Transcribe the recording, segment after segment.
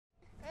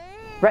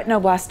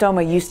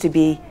Retinoblastoma used to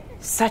be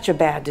such a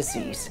bad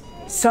disease.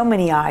 So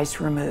many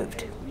eyes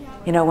removed.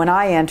 You know, when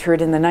I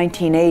entered in the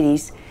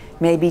 1980s,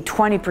 maybe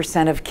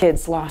 20% of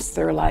kids lost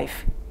their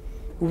life.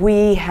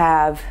 We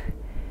have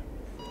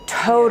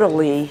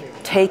totally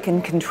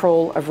taken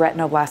control of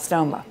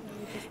retinoblastoma.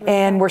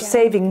 And we're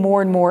saving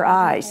more and more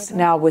eyes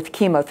now with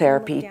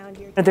chemotherapy.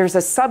 There's a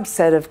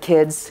subset of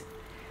kids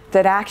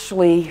that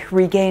actually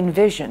regain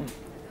vision.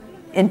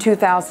 In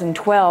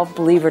 2012,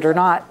 believe it or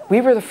not,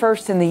 we were the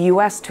first in the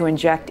US to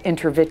inject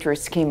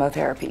intravitreal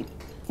chemotherapy.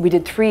 We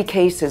did 3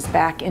 cases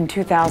back in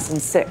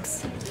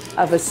 2006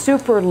 of a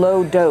super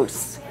low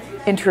dose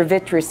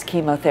intravitreal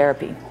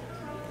chemotherapy.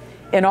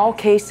 In all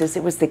cases,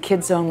 it was the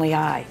kid's only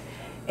eye.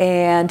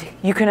 And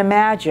you can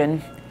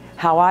imagine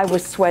how I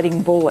was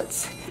sweating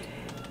bullets,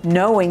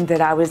 knowing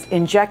that I was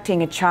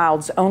injecting a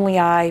child's only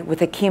eye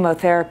with a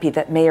chemotherapy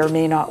that may or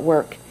may not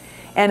work.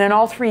 And in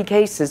all 3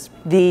 cases,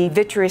 the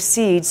vitreous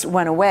seeds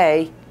went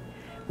away.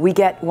 We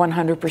get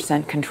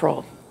 100%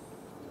 control.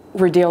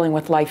 We're dealing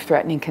with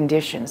life-threatening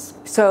conditions.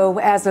 So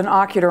as an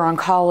ocular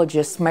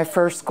oncologist, my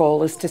first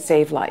goal is to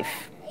save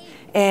life.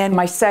 And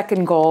my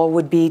second goal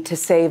would be to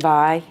save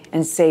eye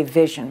and save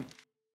vision.